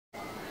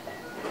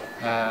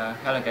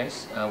Hello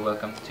guys,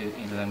 welcome to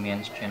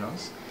Ilamian's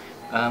channels.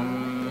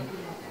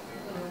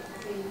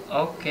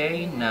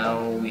 Okay,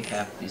 now we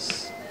have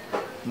this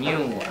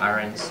new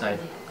Ironside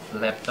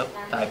Laptop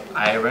Type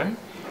Iron,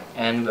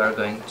 and we are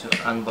going to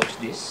unbox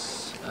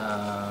this.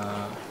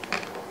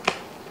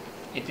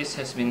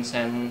 Has been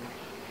sent.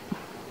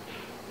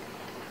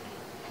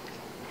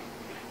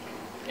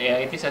 Yeah,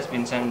 it has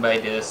been sent by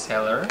the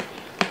seller,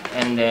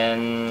 and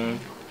then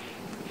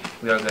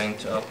we are going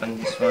to open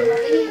this one.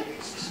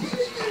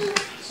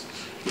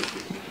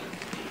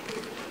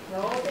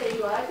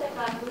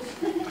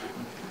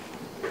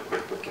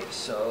 Okay,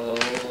 so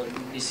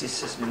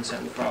has been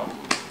sent from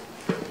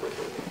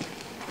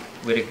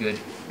very good.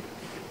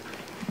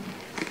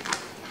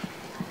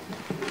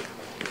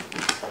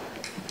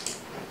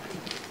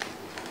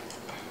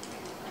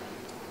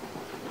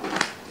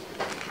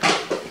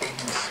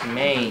 This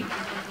may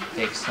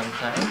take some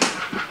time.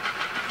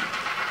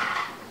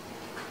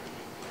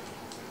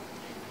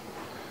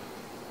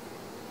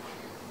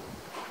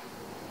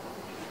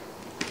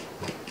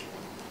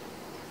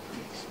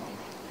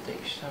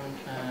 Take some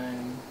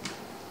time.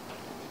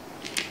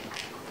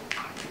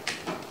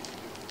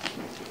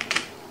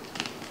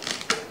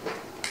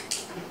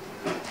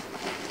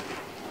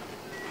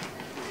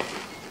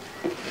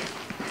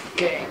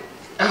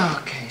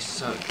 Okay,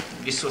 so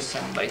this was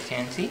sent by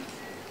TNT.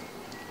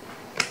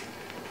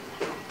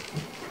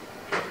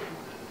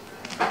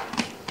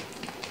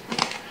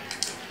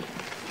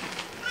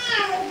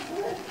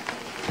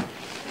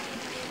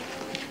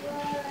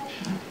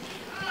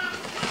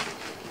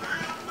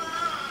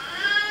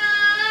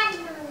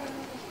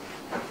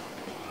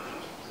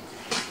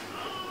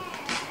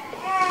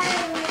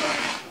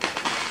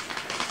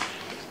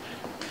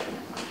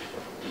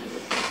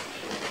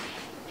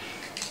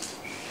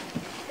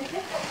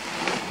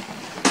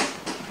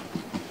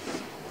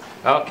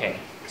 Okay,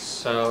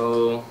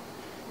 so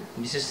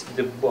this is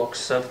the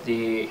box of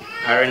the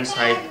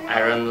Ironside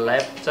Iron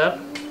Laptop.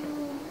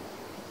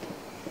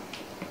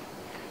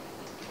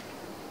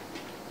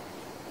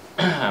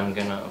 I'm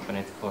gonna open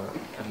it for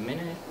a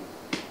minute.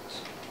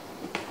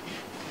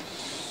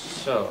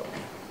 So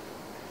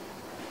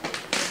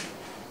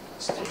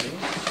let's do this.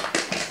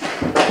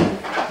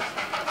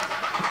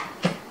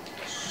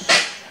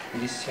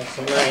 This has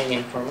some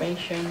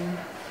information.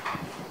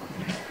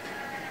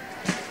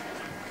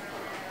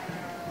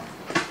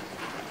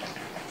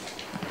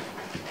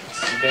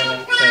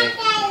 Gonna take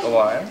a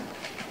while.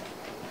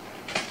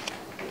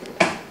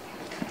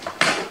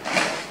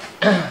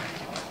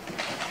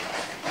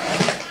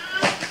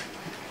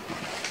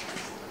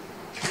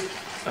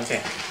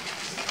 Okay,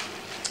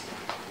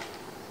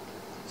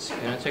 it's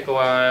gonna take a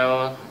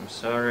while. I'm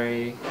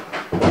sorry.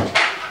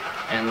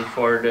 And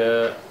for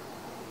the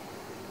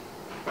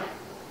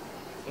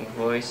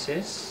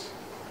voices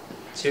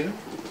too,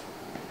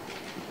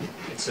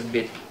 it's a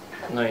bit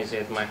noisy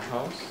at my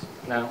house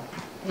now.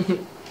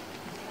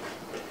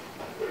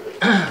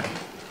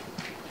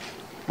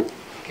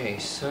 Okay,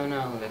 so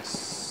now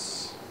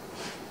let's.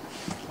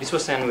 This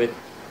was sent with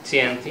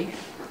TNT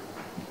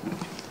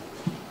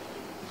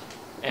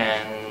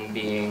and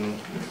being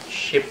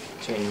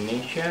shipped to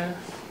Indonesia.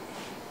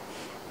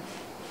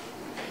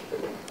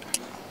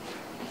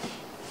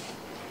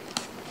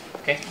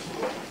 Okay,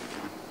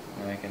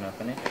 now I can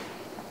open it.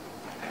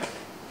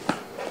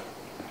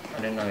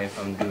 I don't know if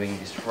I'm doing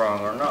this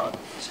wrong or not,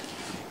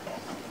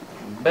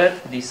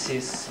 but this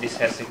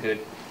has a good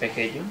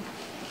packaging.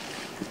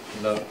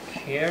 Look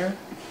here.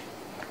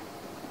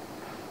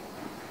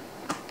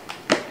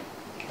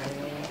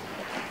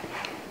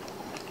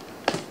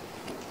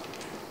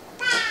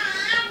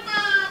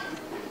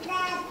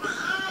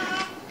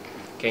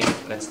 Okay,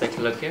 let's take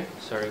a look here.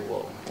 Sorry,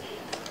 whoa,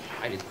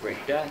 I did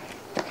break that.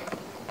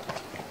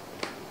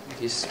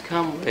 This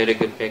comes with a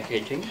good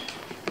packaging.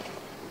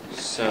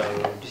 So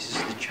this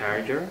is the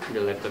charger,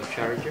 the laptop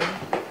charger.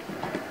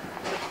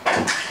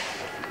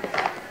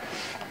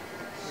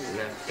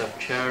 Laptop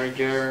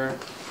charger.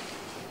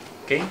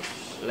 Okay,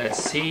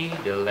 let's see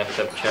the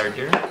laptop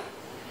charger.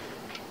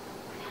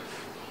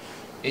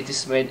 It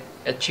is made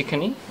at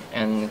Chickeny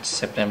and it's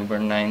September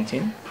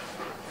 19.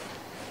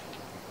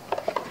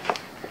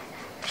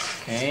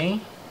 Okay.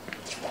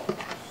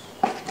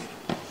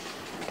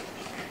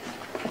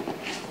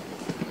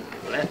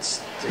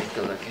 Let's take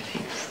a look at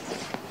here.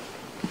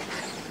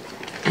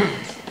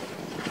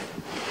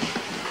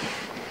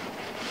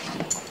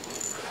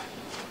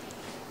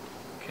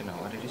 Okay, now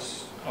what it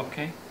is?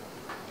 Okay.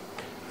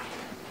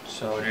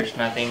 So there's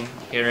nothing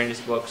here in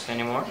this box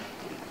anymore.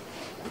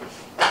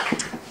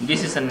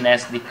 This is an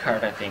SD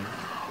card, I think,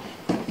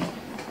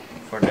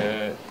 for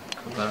the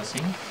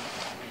closing.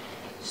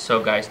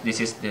 So guys, this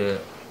is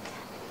the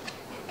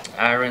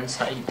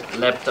Ironside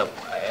laptop.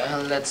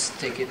 Let's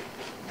take it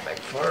back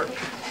forward.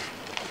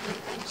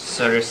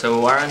 So there's a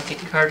warranty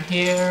card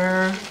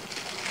here.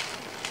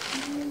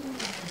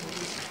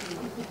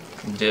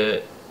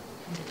 The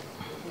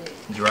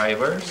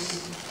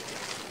drivers.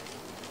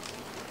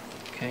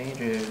 Okay,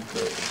 there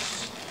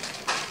goes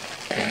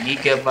a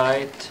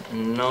gigabyte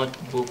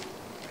notebook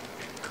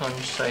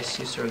concise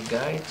user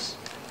guides.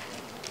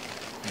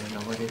 I don't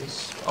know what it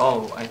is.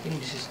 Oh, I think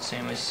this is the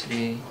same as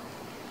the...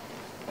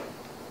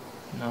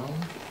 No.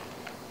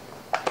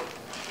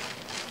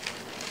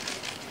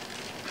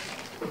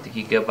 The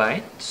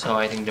gigabyte. So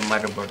I think the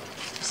motherboard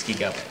is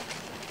gigabyte.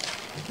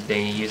 They're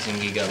using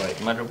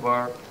gigabyte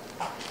motherboard.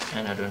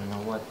 And I don't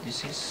know what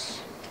this is.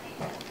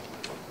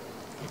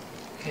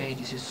 Okay,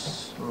 this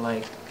is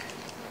like...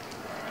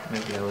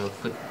 Maybe I will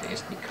put the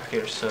SD card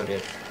here so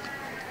that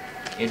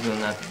it will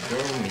not go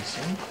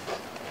missing.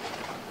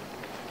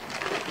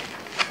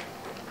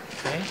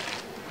 Okay.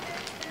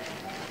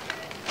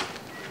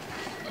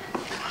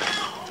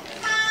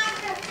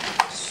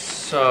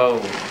 So,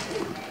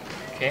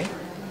 okay.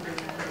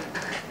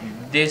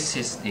 This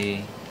is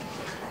the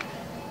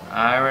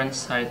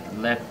Ironside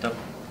Laptop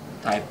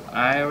Type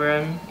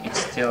Iron. It's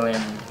still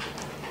in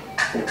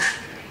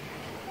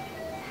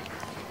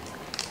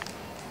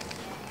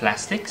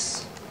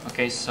plastics.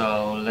 Okay,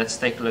 so let's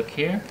take a look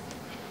here.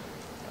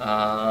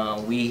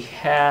 We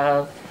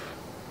have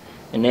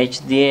an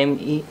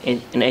HDMI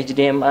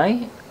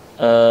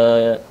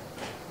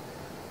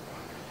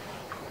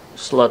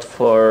slot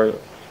for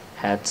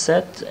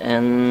headset,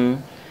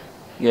 and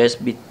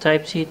USB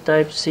Type-C,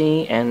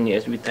 Type-C, and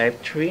USB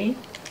Type 3.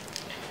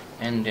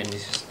 And then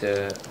this is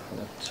the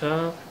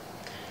laptop.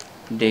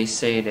 They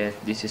say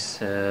that this is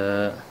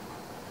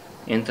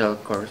Intel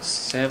Core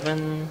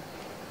 7.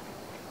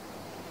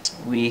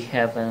 We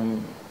have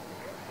an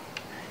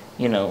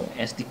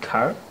SD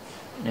card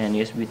and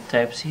USB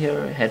Type-C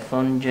here,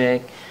 headphone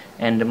jack,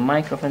 and the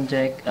microphone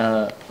jack,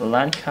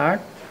 LAN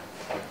card.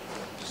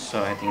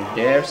 So I think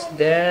there's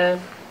that.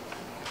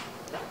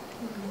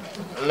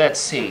 Let's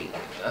see.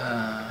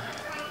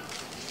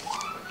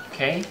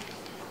 Okay.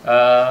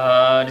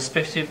 The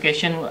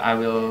specification I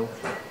will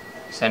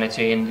send it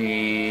to you in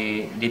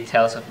the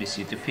details of this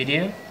YouTube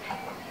video.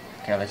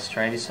 Okay, let's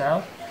try this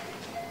out.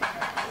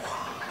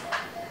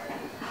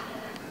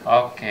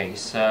 Okay,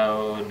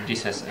 so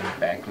this is a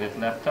backlit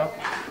laptop.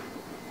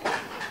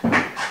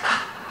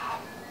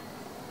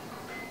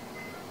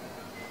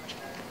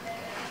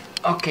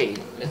 Okay,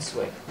 let's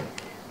wait.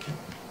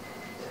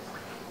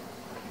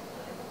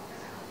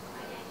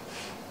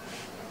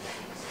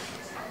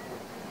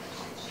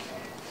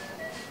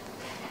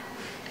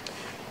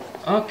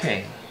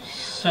 Okay,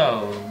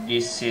 so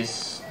this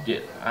is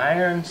the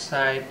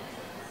Ironside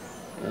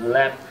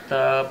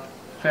Laptop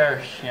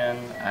version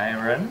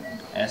Iron.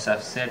 As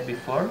I've said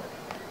before,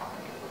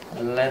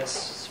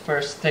 let's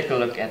first take a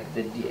look at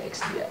the DX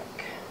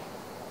jack.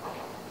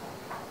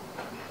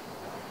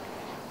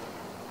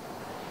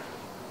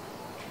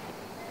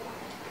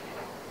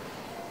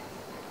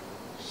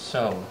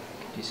 So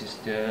this is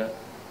the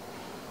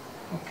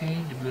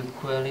build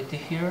quality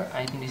here.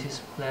 I think this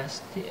is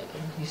plastic.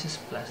 This is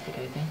plastic,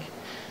 I think.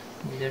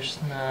 There's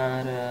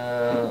not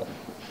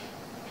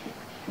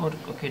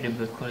okay, the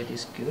build quality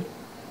is good.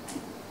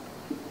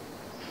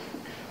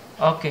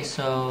 Okay,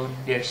 so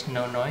there's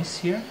no noise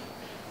here.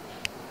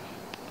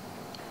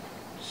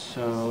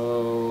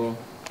 So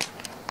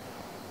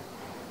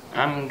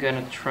I'm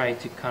gonna try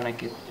to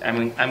connect it. I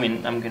mean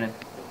I'm gonna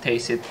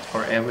taste it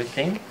for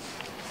everything.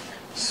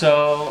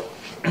 So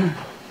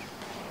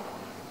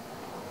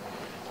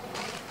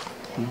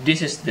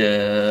this is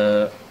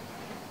the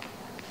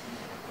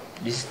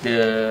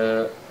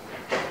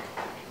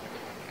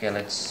okay,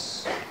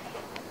 let's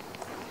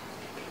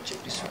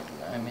check this one.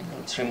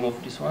 Let's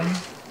remove this one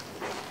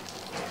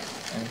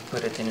and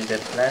put it in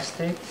that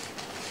plastic.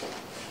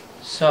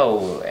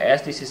 So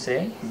as this is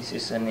this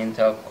is an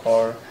Intel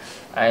Core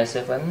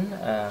i7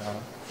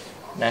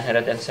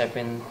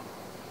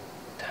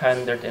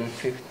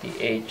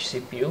 9750H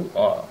CPU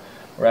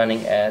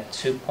running at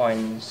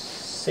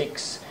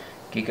 2.6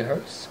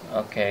 gigahertz.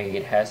 Okay,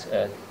 it has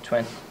a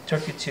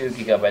 32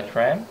 gigabyte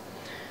RAM,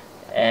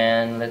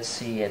 and let's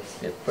see at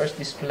the first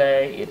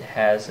display. It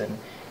has an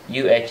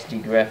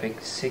UHD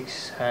graphics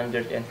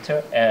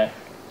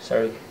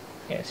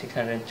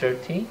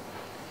 630,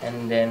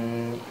 and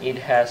then it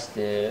has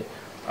the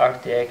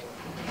RTX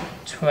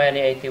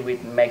 2080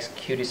 with Max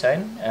Q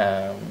design,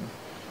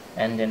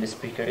 and then the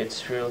speaker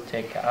it's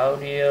Realtek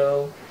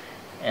audio,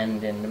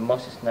 and then the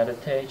mouse is not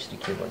attached, the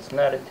keyboard is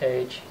not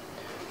attached.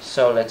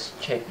 So let's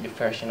check the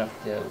version of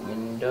the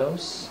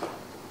Windows.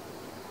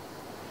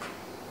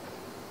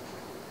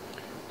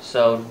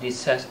 So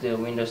this has the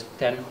Windows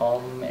 10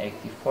 Home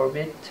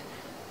 84-bit,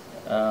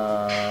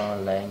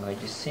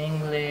 language is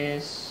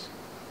English.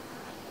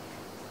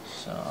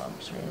 So I'm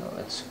sorry,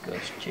 let's go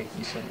check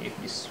this and if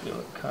this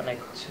will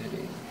connect to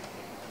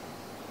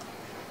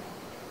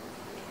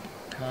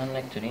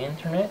the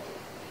internet.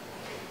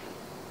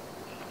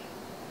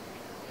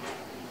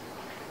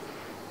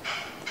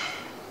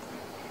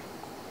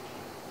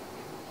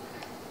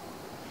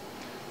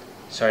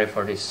 Sorry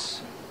for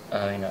this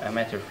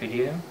amateur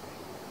video,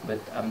 but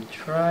I'm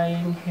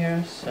trying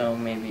here, so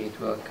maybe it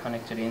will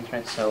connect to the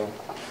internet so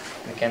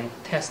we can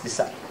test this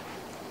out.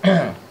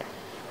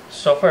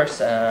 So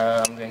first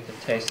I'm going to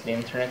test the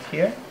internet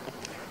here.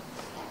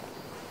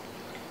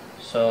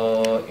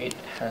 So it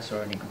has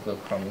already Google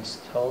Chrome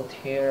installed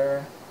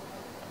here.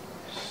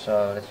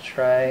 So let's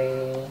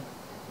try.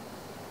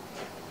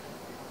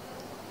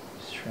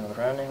 Still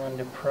running on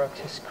the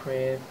proxy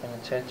script and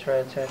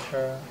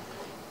etc.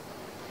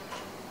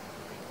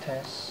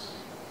 Test.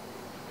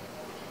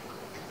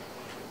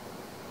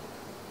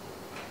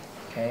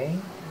 Okay,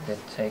 that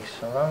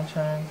takes a long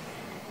time.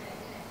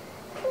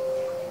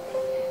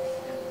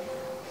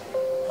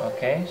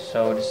 Okay,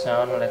 so the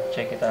sound, let's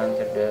check it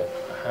under the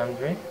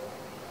 100.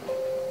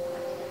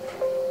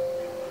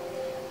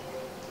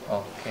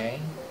 Okay.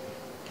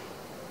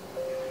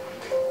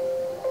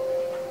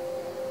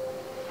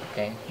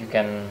 Okay, you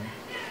can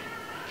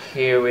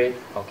hear it.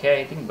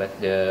 Okay, I think,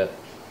 but the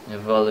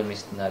volume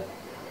is not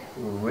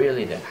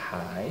really that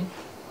high.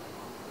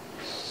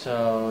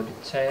 So the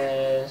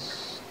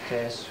test.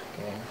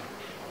 Okay,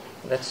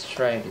 let's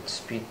try the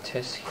speed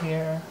test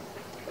here.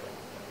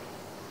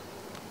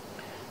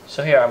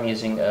 So here I'm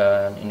using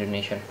an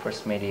Indonesian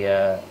First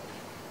Media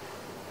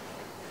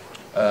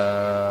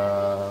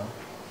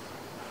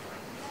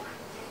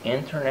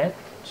internet.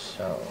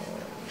 So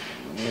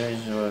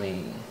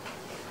usually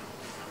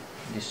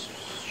this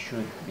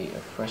should be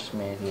a First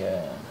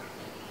Media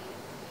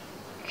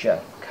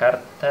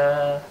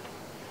Jakarta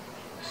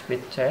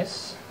speed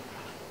test.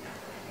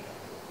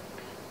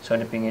 So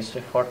the ping is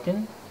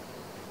 14.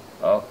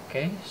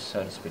 Okay,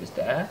 so the speed is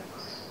that.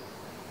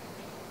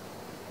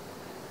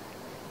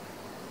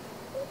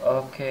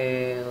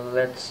 Okay,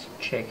 let's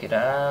check it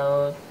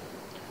out.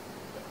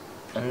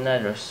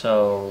 Another,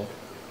 so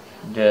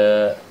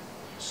the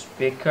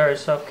speaker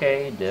is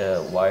okay,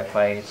 the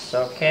Wi-Fi is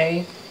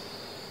okay.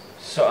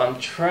 So I'm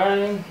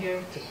trying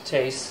here to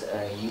test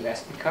a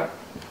USB card.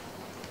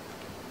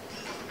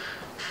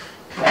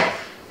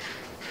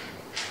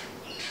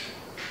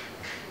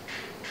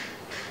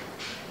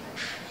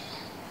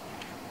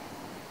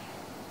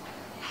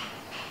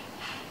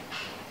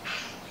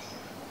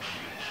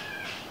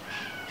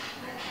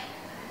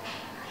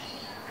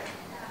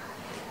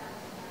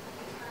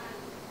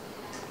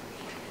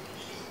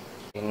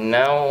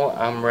 Now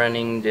I'm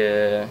running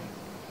the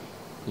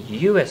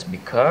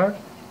USB card.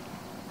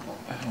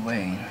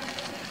 Wait, I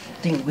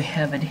think we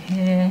have it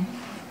here.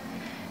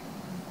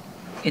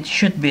 It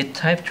should be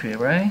Type 3,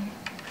 right?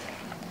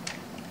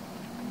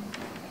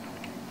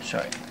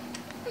 Sorry,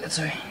 that's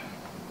right.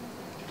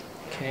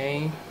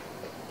 Okay.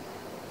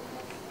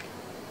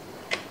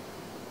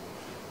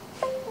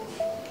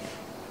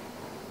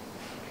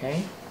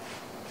 Okay.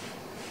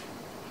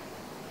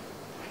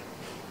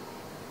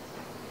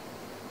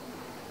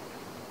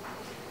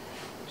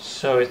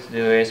 So it's the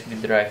USB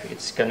drive,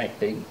 it's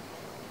connecting.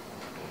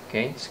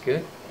 Okay, it's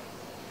good.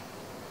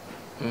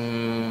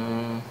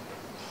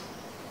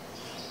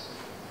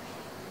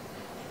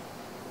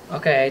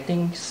 Okay, I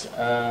think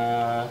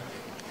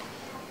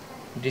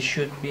this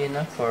should be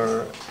enough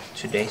for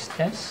today's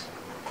test.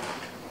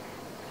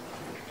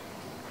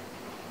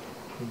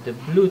 The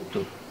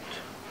Bluetooth.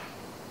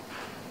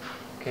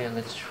 Okay,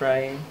 let's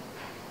try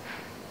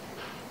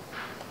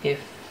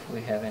if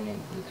we have any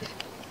Bluetooth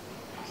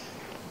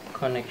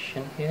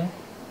connection here.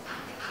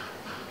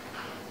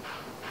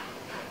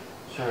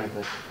 Sorry,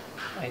 but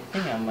I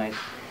think I might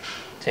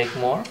take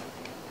more.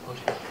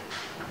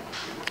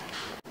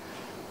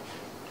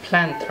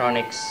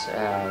 Plantronics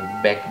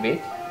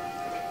backbeat.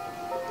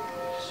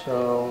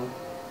 So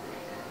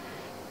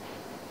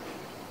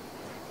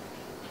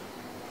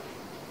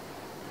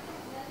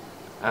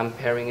I'm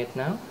pairing it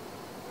now.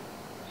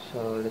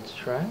 So let's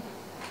try.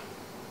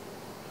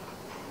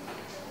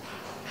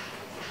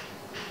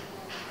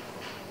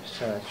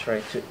 So let's try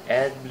to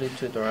add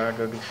Bluetooth or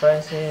other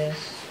devices,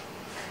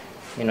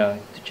 you know,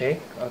 to check.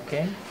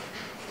 Okay.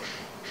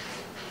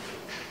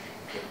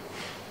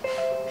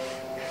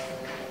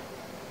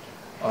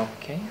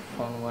 Okay,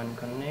 phone 1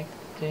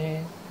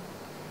 connected.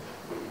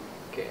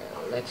 Okay,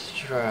 let's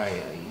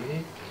try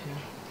YouTube.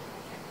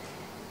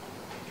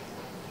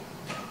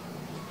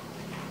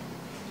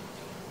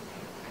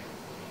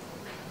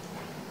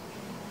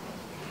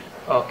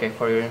 Okay,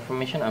 for your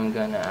information, I'm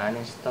gonna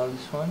uninstall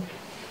this one.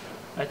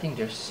 I think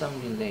there's some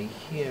delay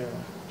here.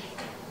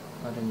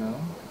 I don't know,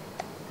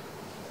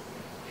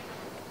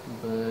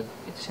 but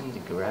it's in the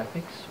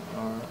graphics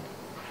or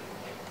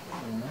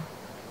I don't know.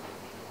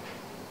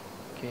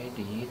 Okay,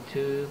 the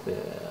YouTube.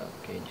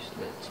 Okay, just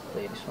let's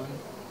play this one.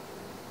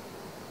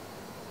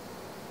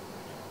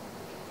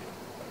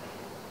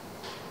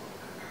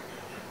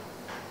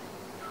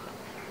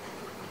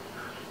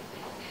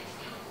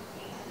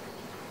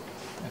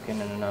 Okay,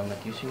 no, I'm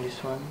not using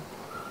this one.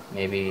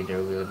 Maybe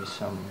there will be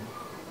some.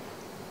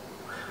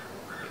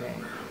 Okay,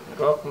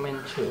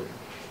 Rockman 2.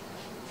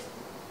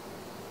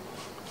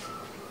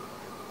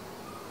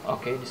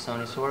 Okay, the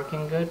sound is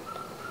working good.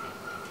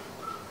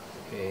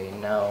 Okay,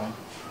 now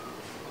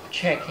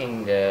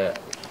checking the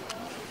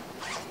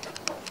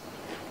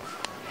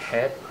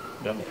head.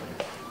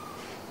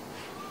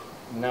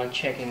 Now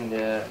checking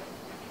the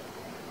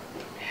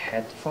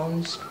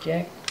headphones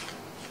jack.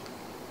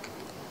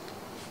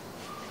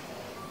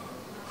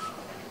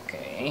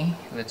 Okay,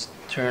 let's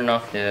turn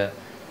off the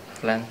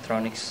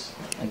Plantronics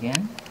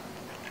again.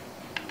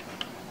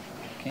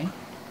 Okay,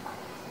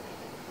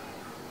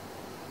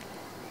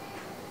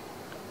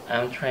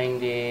 I'm trying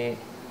the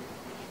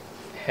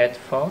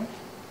headphone.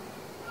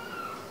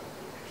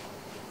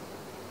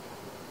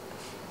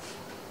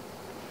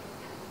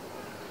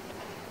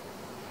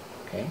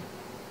 Okay,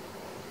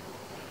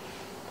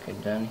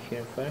 done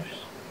here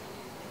first.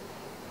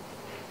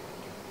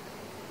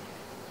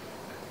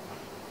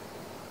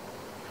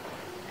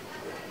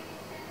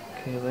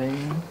 Okay,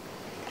 wait.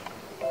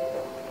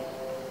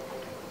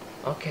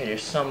 Okay,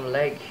 there's some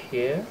lag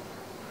here,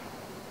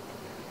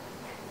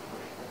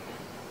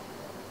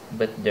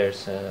 but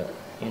there's a,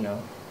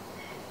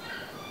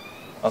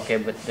 okay,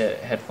 but the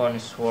headphone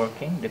is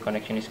working, the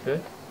connection is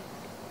good,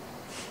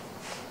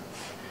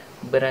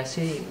 but I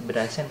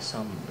sense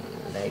some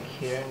lag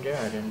here and there.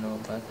 I don't know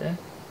about that.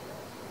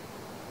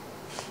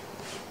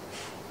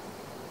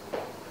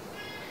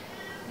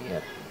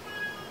 Yep.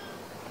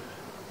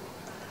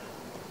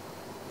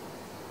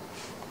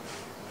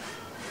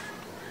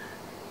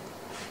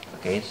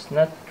 Okay, it's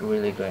not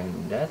really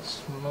going that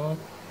smooth,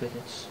 but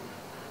it's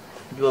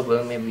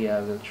doable. Maybe I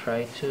will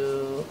try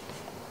to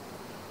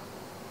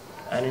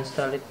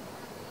uninstall it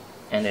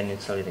and then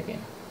install it again.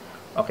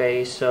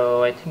 Okay,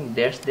 so I think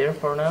that's there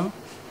for now.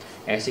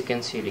 As you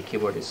can see, the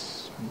keyboard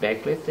is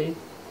backlifted.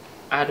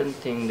 I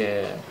think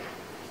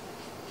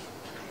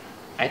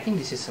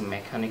this is a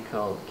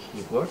mechanical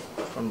keyboard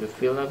from the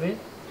feel of it,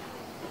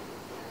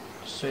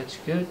 so it's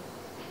good.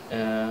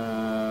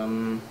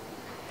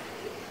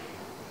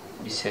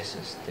 This has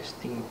a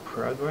testing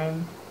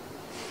program,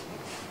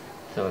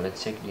 so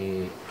let's check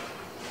the.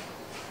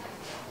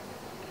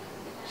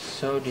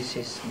 So this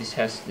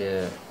has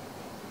the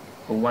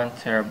 1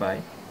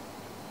 terabyte.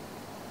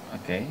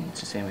 Okay,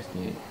 it's the same as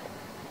the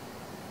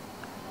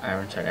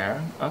Ironside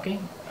Iron. Okay,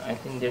 I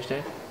think there's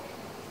that.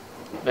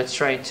 Let's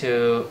try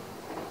to.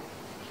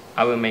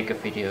 I will make a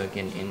video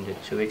again in the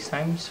 2 weeks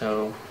time.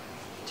 So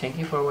thank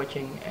you for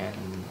watching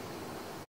and